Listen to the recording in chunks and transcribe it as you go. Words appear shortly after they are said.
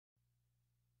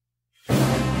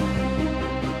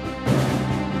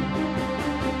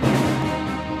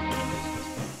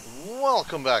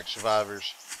Welcome back,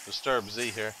 survivors. Disturbed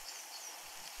Z here.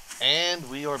 And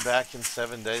we are back in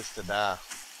 7 Days to Die.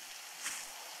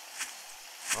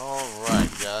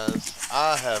 Alright, guys.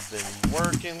 I have been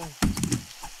working.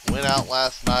 Went out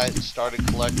last night and started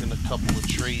collecting a couple of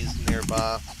trees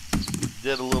nearby.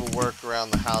 Did a little work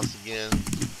around the house again.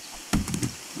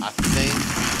 I think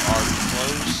we are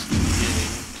close to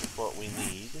getting to what we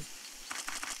need.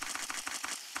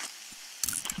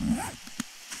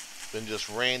 Been just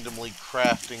randomly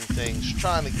crafting things,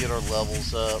 trying to get our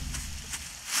levels up,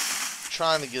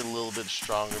 trying to get a little bit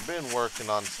stronger. Been working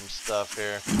on some stuff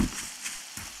here.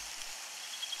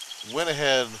 Went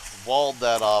ahead, walled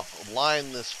that off,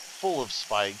 lined this full of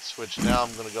spikes, which now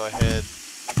I'm going to go ahead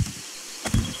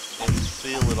and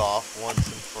seal it off once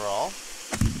and for all.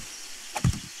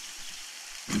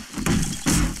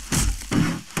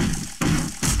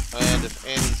 And if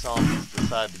any zombies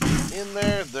decide to get in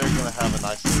there, they're going to have a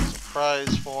nice little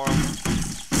surprise for them.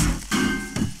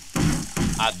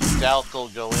 I doubt they'll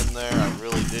go in there, I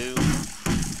really do.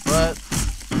 But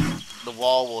the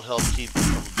wall will help keep them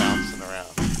from bouncing around.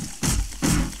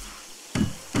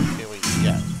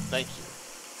 Yeah, thank you.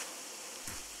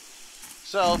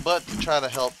 So, but to try to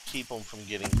help keep them from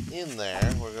getting in there,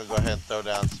 we're going to go ahead and throw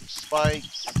down some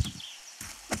spikes.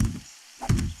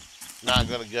 Not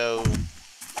going to go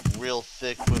real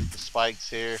thick with the spikes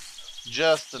here,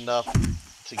 just enough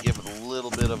to give it a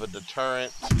little bit of a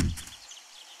deterrent.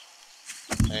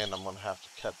 And I'm going to have to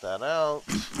cut that out.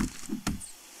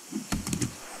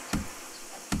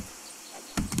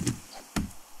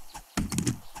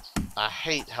 I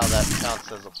hate how that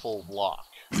counts as a full block.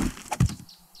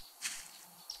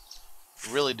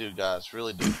 Really do, guys,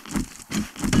 really do.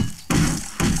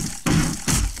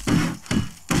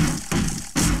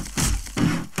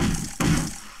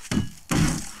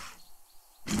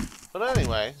 But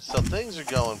anyway, so things are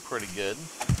going pretty good.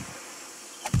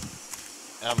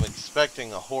 I'm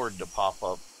expecting a horde to pop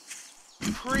up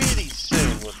pretty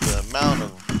soon with the amount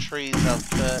of trees I've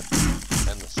cut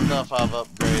and the stuff I've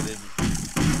upgraded.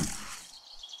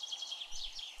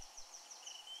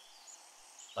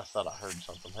 I thought I heard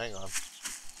something. Hang on.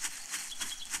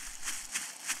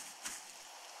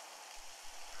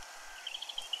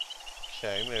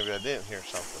 Okay, maybe I didn't hear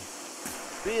something.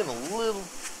 Being a little...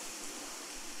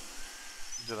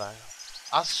 Did I?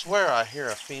 I swear I hear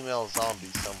a female zombie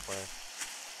somewhere.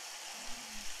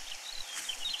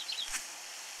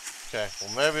 Okay,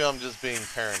 well maybe I'm just being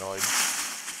paranoid.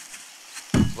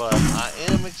 But I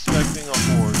am expecting a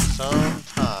horde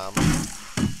sometime.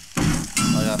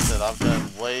 Like I said, I've done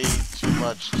way too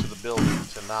much to the building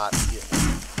to not get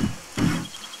one.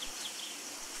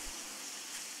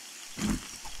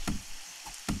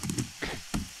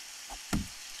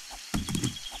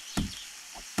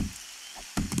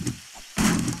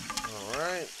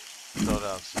 Alright, throw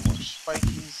down some more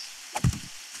spikies.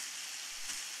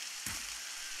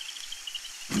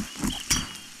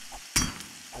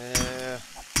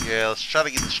 Yeah, let's try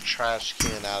to get this trash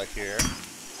can out of here.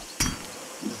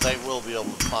 They will be able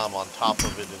to climb on top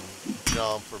of it and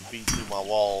jump or beat through my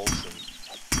walls.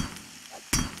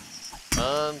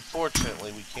 And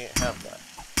unfortunately, we can't have that.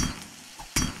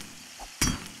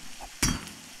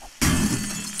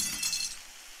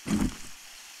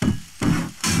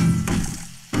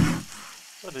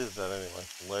 What is that anyway?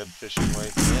 Lead fishing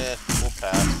weight? We'll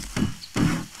pass.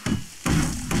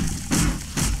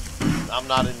 I'm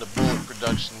not into bullet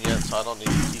production yet, so I don't need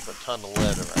to keep a ton of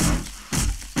lead around.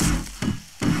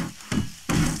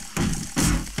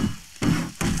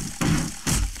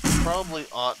 Probably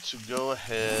ought to go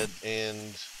ahead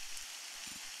and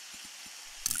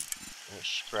let's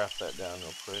scrap that down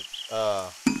real quick. I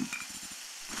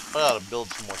ought to build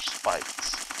some more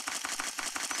spikes.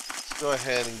 Let's go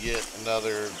ahead and get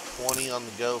another 20 on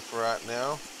the go for right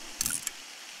now.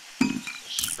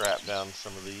 Scrap down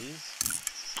some of these.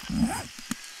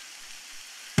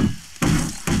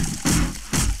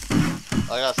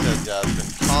 Like I said, guys,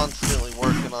 been constantly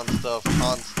working on stuff,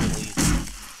 constantly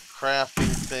crafting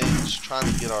things, trying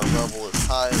to get our level as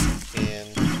high as we can.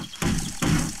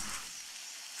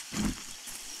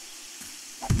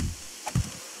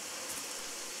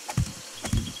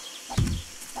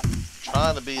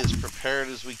 Trying to be as prepared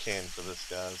as we can for this,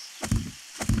 guys.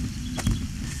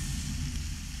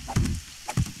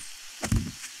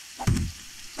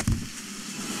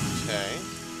 Okay.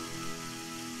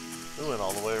 We went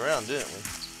all the way around, didn't we?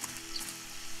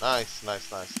 Nice,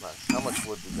 nice, nice, nice. How much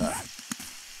wood we got?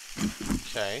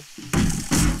 Okay.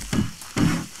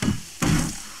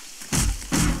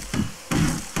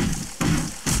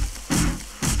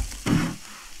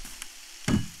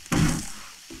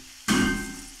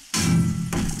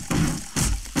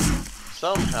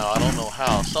 somehow, I don't know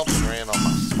how, something ran on my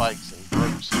spikes and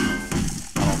broke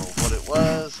something. I don't know what it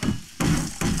was.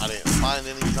 I didn't find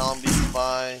any zombies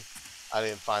by. I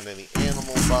didn't find any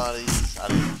animal bodies. I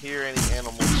didn't hear any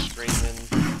animals screaming.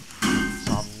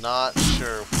 So I'm not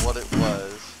sure what it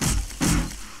was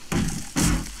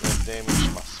that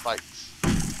damaged my spikes.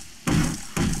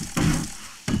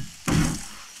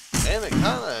 And it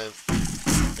kind of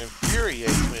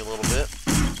infuriates me a little bit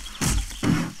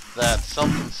that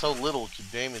something so little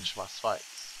could damage my spikes.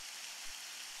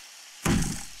 I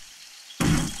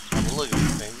mean, look at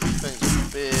these things. These things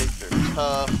are big, they're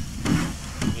tough.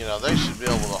 You know, they should be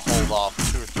able to hold off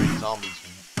 2 or 3 zombies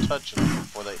from touching them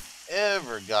before they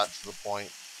ever got to the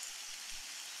point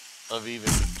of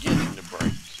even beginning to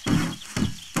break.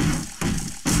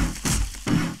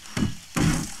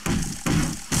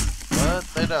 But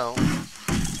they don't.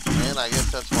 And I guess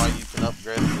that's why you can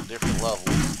upgrade them to different levels.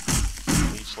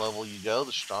 Each level you go,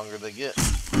 the stronger they get.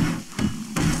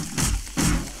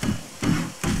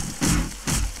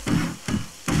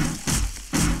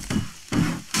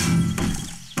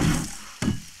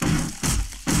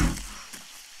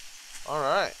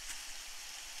 Alright.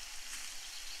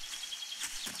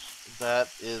 That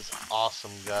is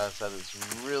awesome, guys. That is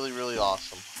really, really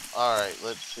awesome. Alright,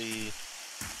 let's see.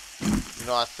 You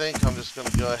know, I think I'm just going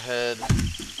to go ahead,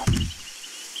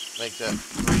 make that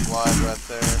 3 wide right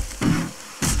there.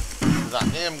 Because I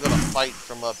am going to fight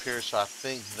from up here, so I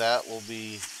think that will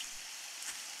be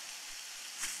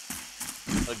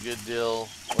a good deal.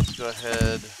 Let's go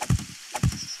ahead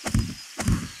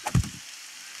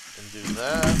and do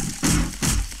that.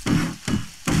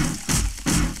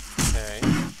 Okay.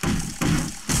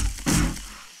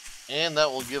 And that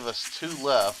will give us 2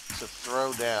 left to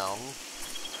throw down.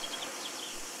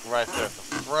 Right there at the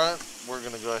front, we're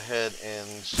going to go ahead and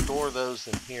store those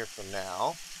in here for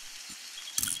now.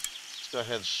 Let's go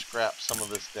ahead and scrap some of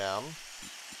this down.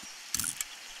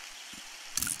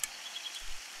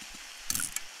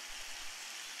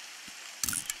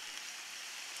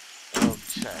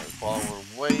 Okay, while we're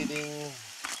waiting,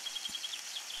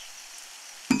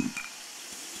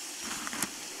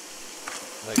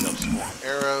 make up some more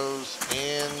arrows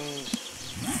and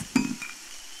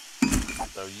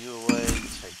throw you away,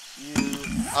 take you.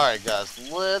 Alright guys,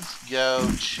 let's go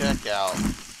check out.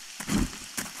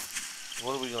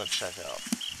 What are we going to check out?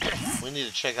 We need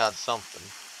to check out something.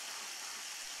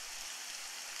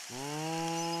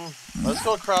 Let's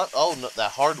go across, oh no,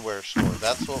 that hardware store,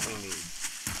 that's what we need.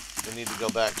 We need to go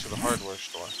back to the hardware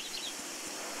store.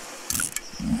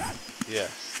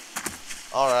 Yes.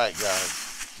 Alright guys,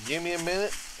 give me a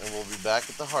minute and we'll be back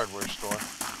at the hardware store.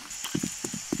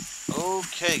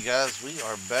 Okay guys, we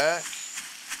are back,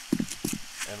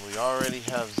 and we already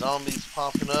have zombies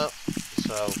popping up,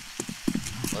 so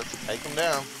let's take them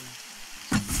down.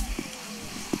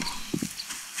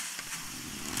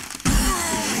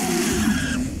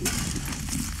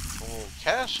 A little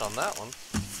cash on that one.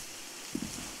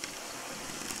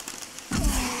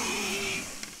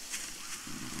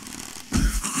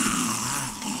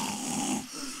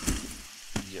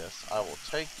 Yes, I will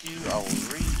take you, I will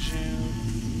read you.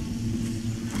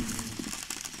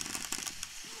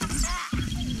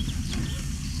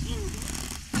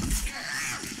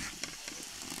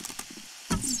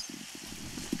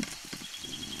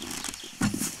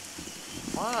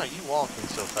 Why are you walking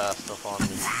so fast up on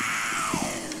me?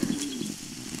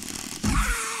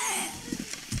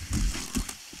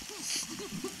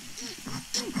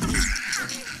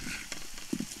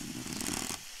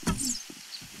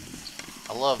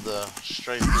 I love the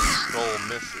straight through skull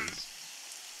misses.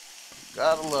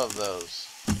 Gotta love those.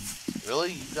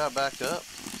 Really? You got back up?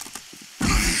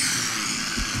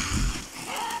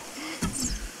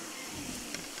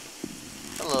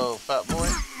 Hello, fat boy.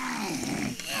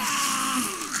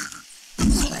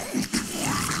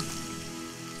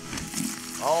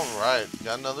 Alright,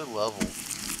 got another level.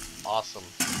 Awesome.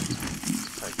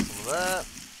 Take some of that.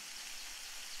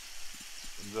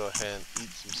 We'll go ahead and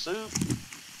eat some soup.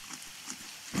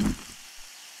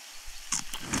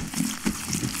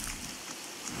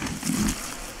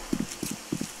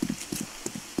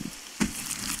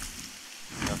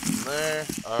 Nothing there.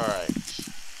 Alright.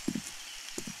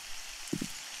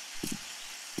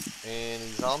 Any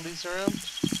zombies around?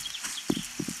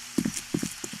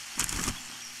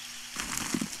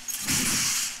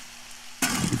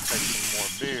 Take some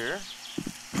more beer.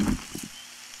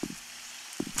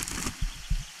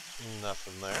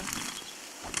 Nothing there.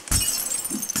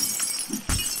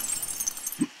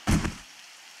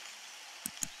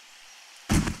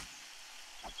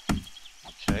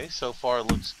 Okay, so far it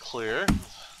looks clear.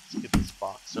 Let's get this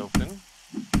box open.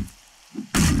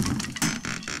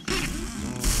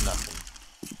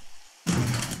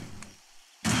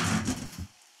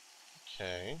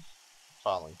 Okay.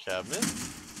 Filing cabinet.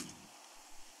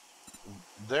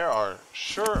 There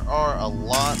sure are a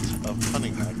lot of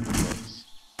hunting rifle books.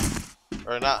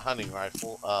 Or not hunting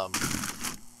rifle,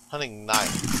 hunting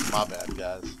knife. My bad,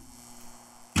 guys.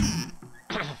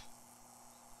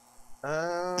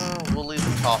 We'll leave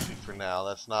the coffee for now.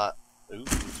 That's not... Ooh,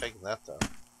 we're taking that though.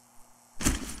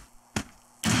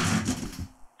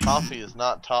 Coffee is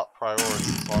not top priority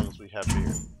as long as we have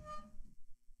beer.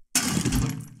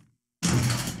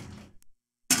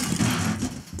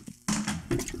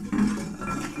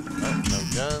 Oh, no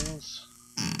guns.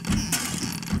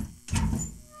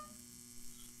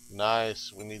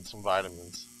 Nice, we need some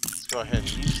vitamins. Let's go ahead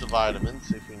and use the vitamins,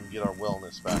 see if we can get our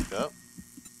wellness back up.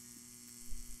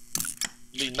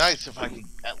 It'd be nice if I could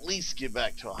at least get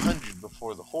back to 100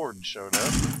 before the horde showed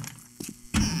up.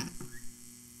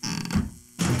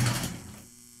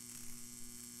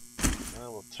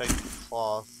 We'll take the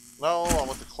cloth. No, I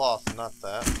want the cloth, not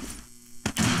that.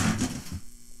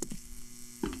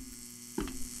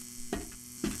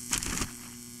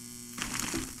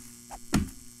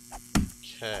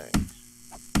 Okay.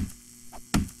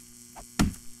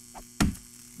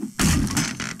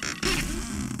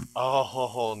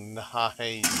 Oh,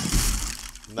 nice.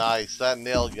 Nice. That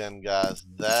nail gun, guys,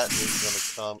 that is going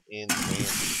to come in handy.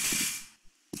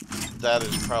 That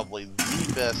is probably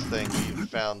the best thing we've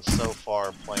found so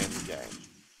far playing the game.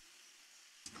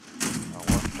 I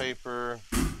want paper.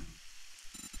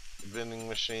 The vending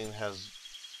machine has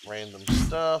random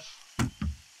stuff.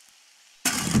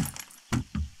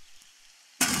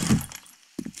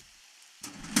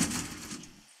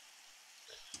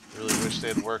 Really wish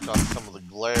they'd work on some of the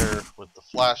glare with the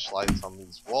flashlights on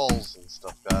these walls and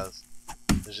stuff, guys.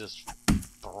 It's just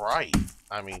bright.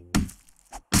 I mean,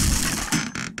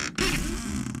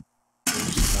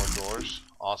 there's some more doors.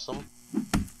 Awesome.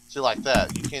 See, like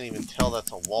that, you can't even tell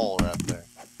that's a wall right there.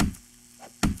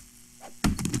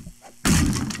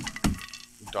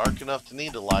 Dark enough to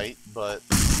need a light, but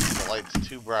the light's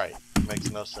too bright. It makes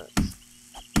no sense.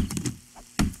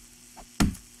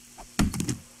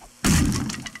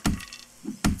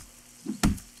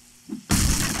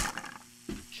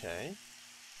 Okay.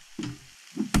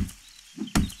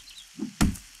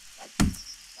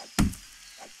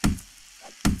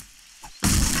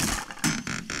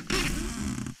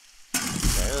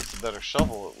 That's a better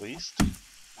shovel at least.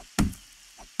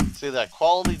 See, that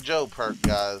Quality Joe perk,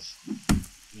 guys.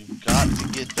 You've got to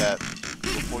get that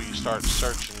before you start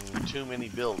searching too many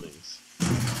buildings.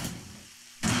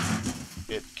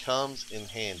 It comes in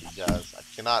handy, guys. I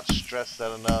cannot stress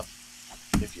that enough.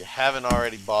 If you haven't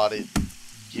already bought it,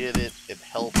 get it. It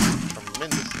helps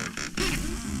tremendously.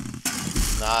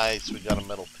 Nice, we got a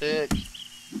metal pick.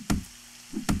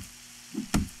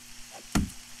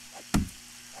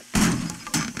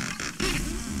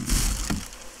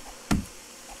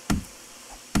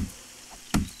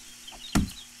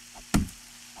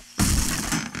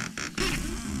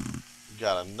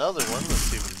 Got another one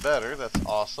that's even better. That's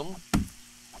awesome.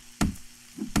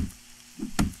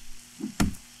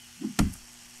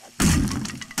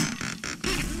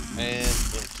 And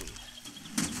empty.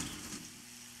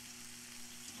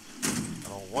 I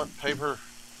don't want paper.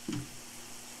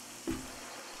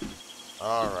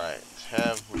 Alright.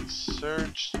 Have we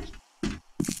searched?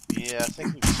 Yeah, I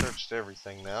think we've searched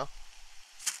everything now.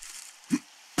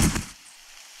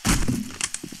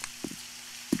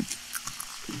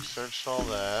 Searched all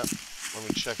that. Let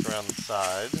me check around the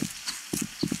side.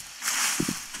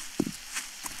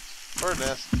 Bird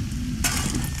nest.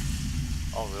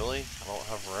 Oh, really? I don't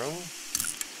have room?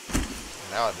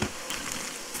 Now I do.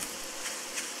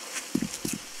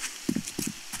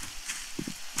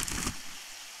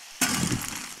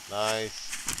 Nice.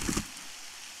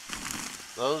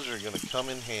 Those are going to come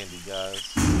in handy, guys.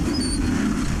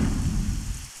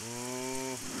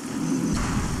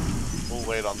 We'll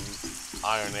wait on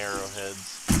iron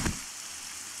arrowheads.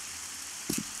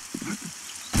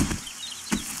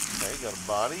 Okay, got a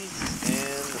body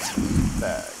and a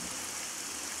bag.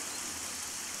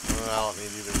 I don't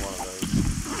need either one of those.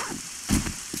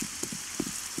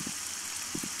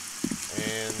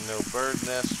 And no bird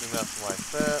nest or nothing like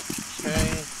that.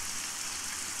 Okay.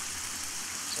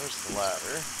 There's the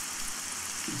ladder.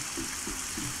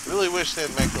 Really wish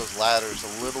they'd make those ladders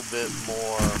a little bit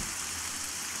more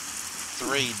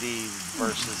 3D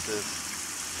versus this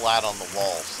flat on the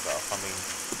wall stuff. I mean,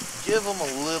 give them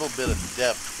a little bit of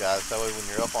depth, guys. That way when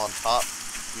you're up on top,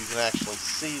 you can actually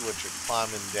see what you're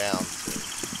climbing down to.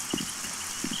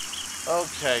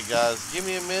 Okay, guys, give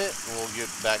me a minute and we'll get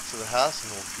back to the house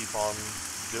and we'll keep on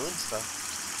doing stuff.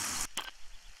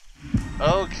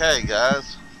 Okay,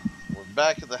 guys, we're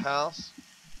back at the house.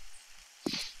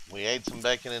 We ate some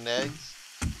bacon and eggs.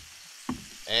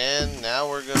 And now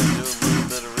we're going to do a little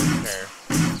bit of repair.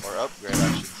 Or upgrade,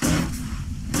 I should say.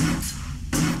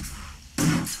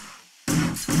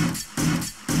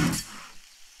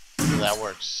 That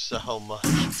works so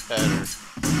much better.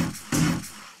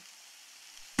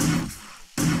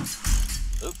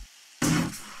 Oop.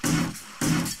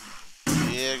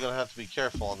 Yeah, gonna have to be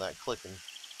careful on that clicking.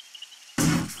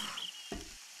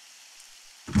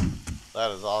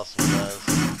 That is awesome, guys.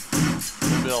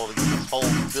 We'll be able to get this whole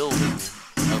building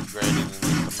upgraded in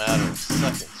just a matter of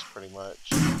seconds, pretty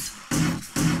much.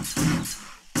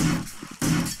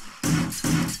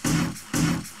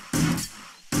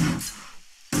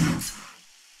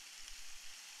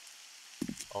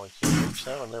 Oh, I can't reach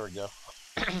that one. There we go.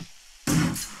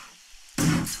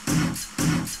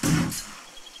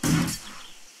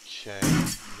 Okay,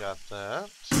 got that.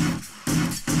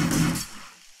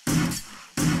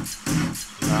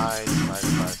 Nice, nice,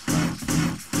 nice, nice.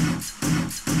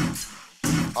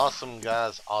 Awesome,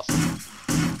 guys, awesome.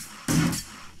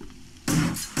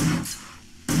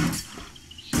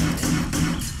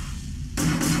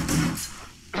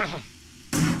 Okay.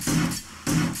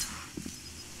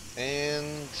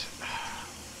 And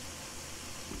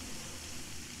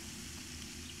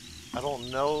I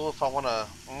don't know if I want to.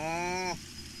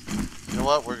 You know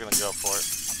what? We're gonna go for it.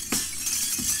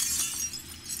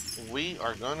 We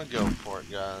are gonna go for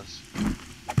it, guys.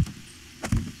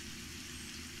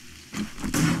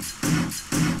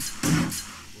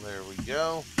 There we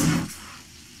go.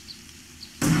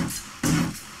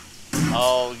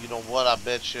 Oh, you know what? I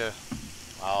bet you.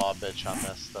 Oh, I bet you I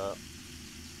messed up.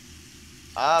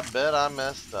 I bet I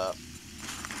messed up.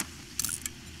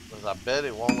 Because I bet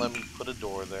it won't let me put a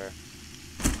door there.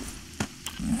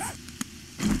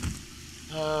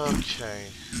 Okay.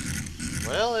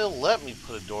 Well, it'll let me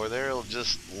put a door there. It'll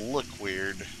just look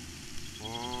weird.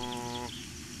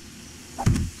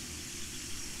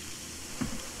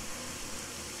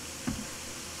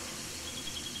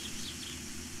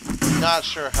 Not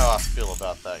sure how I feel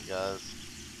about that, guys.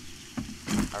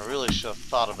 I really should have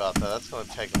thought about that. That's going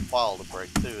to take a while to break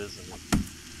through, isn't it?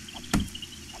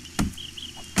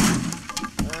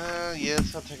 Yeah,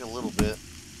 it's going to take a little bit.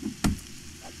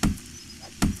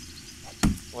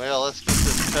 Well, let's get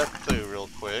this cut through real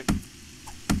quick.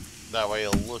 That way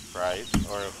it'll look right,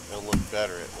 or it'll look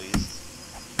better at least.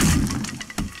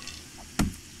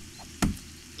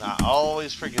 I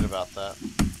always forget about that.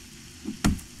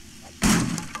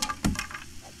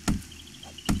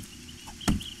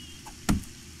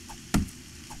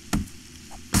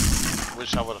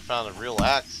 Wish I would have found a real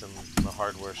axe in the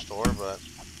hardware store, but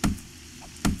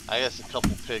I guess a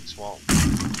couple picks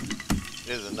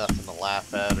isn't nothing to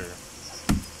laugh at or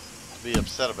be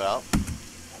upset about.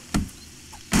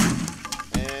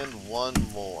 And one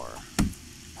more.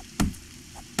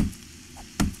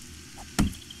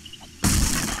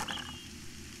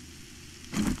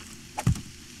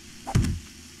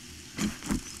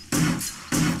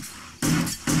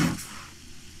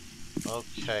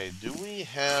 Okay, do we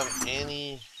have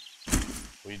any?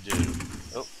 We do.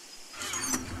 Oh.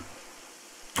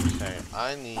 Okay,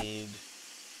 I need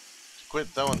to quit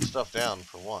throwing stuff down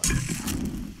for one.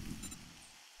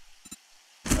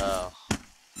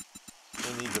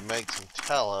 We need to make some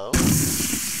tallow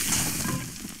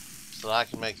so that I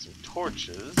can make some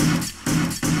torches.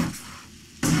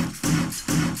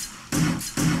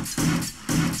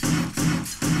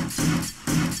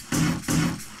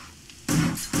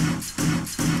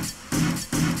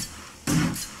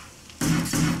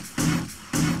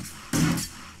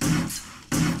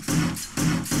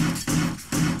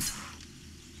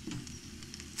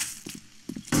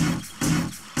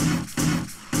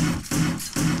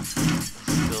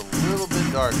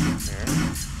 Dark in here.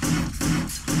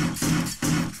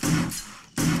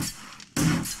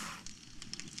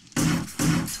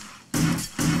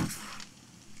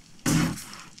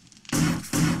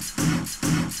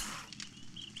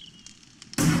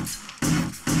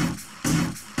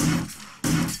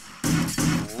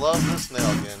 Love this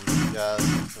nailgun, guys.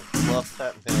 Love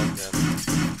that nailgun.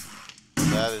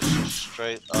 That is just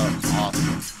straight up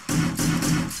awesome.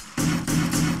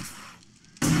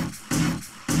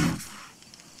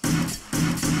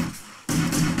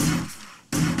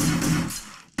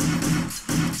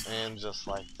 Just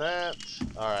like that.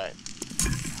 Alright.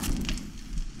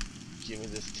 Give me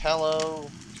this tallow.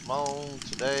 Come on,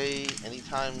 today,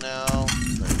 anytime now.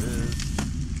 There it is.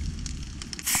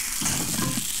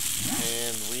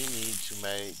 And we need to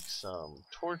make some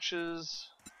torches.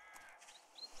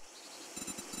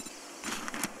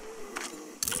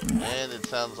 And it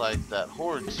sounds like that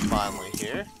horde's finally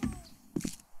here.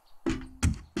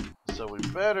 So So we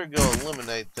better go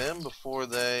eliminate them before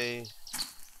they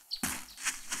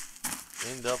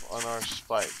end up on our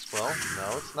spikes. Well,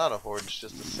 no, it's not a horde, it's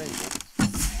just a single.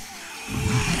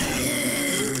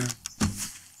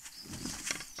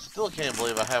 Still can't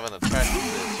believe I haven't attracted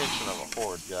the attention of a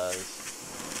horde, guys.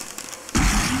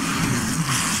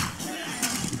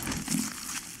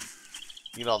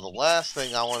 You know, the last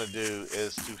thing I want to do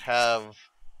is to have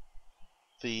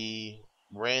the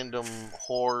random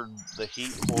horde, the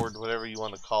heat horde, whatever you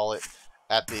want to call it,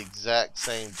 at the exact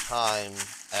same time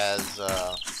as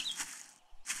the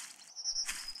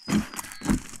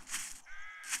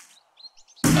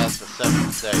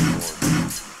 7th day horde.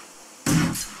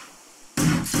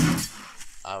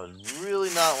 I would really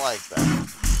not like that.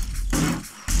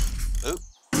 Oop,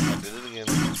 I did it again.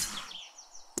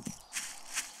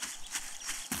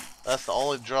 That's the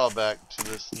only drawback to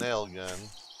this nail gun.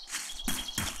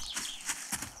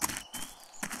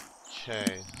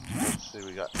 Okay, let's see,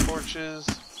 we got torches.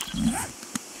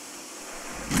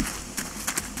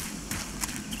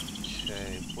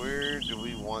 Okay, where do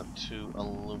we want to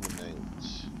illuminate?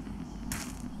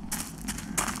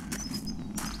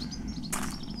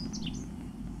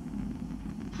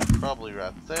 Probably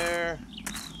right there.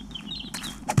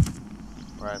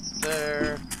 Right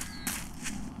there.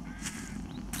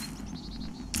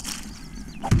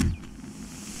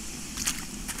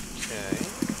 Okay.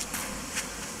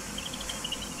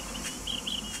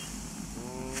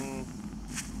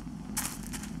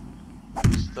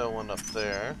 Just throw one up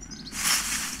there.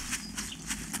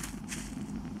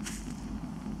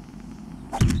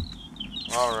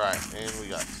 Alright, and we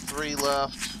got 3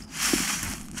 left.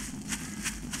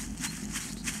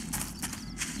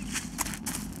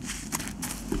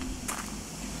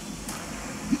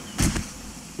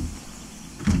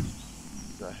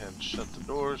 Go ahead and shut the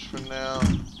doors for now.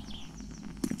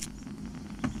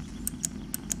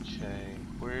 Okay,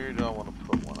 where do I want to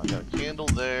put one? I got a candle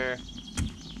there.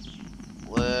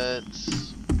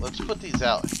 Let's put these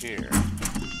out here.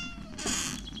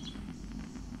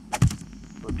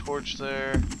 Put a torch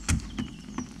there.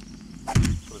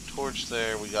 Put a torch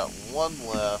there. We got 1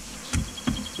 left.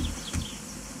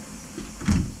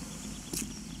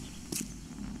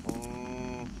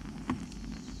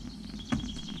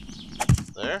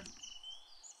 There.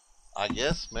 I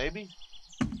guess, maybe.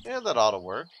 Yeah, that ought to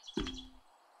work.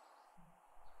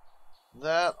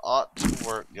 That ought to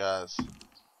work, guys.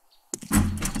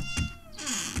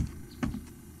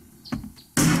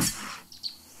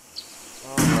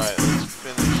 Alright, let's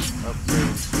finish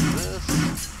upgrading this.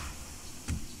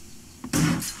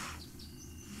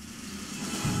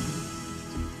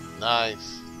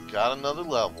 Nice. Got another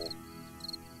level.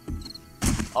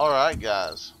 Alright,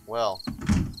 guys. Well,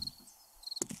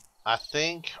 I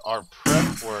think our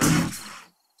prep work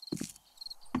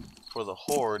for the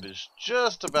horde is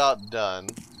just about done.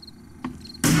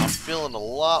 I'm feeling a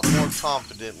lot more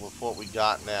confident with what we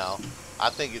got now. I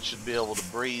think it should be able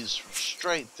to breeze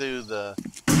straight through the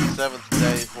 7th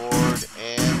day horde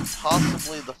and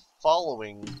possibly the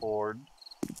following horde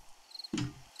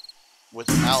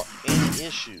without any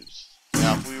issues.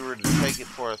 Now, if we were to take it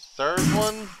for a 3rd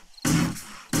one,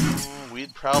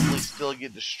 we'd probably still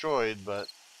get destroyed, but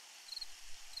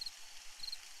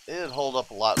it'd hold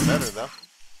up a lot better though.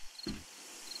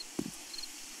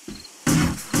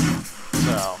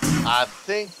 So, I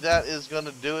think that is going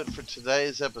to do it for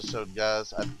today's episode,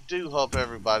 guys. I do hope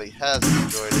everybody has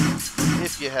enjoyed it.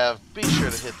 If you have, be sure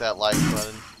to hit that like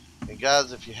button. And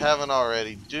guys, if you haven't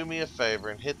already, do me a favor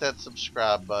and hit that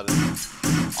subscribe button.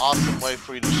 Awesome way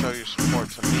for you to show your support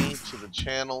to me, to the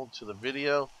channel, to the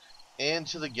video, and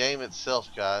to the game itself,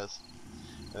 guys.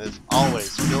 And as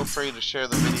always, feel free to share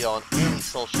the video on any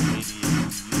social media you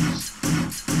use.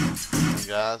 And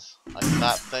guys, I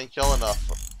cannot thank y'all enough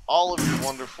for all of your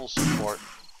wonderful support,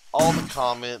 all the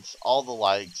comments, all the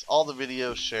likes, all the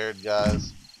videos shared,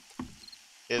 guys.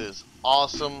 It is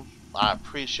awesome. I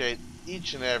appreciate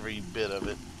each and every bit of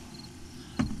it.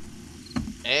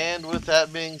 And with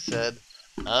that being said,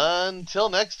 until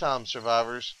next time,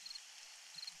 survivors,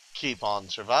 keep on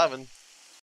surviving.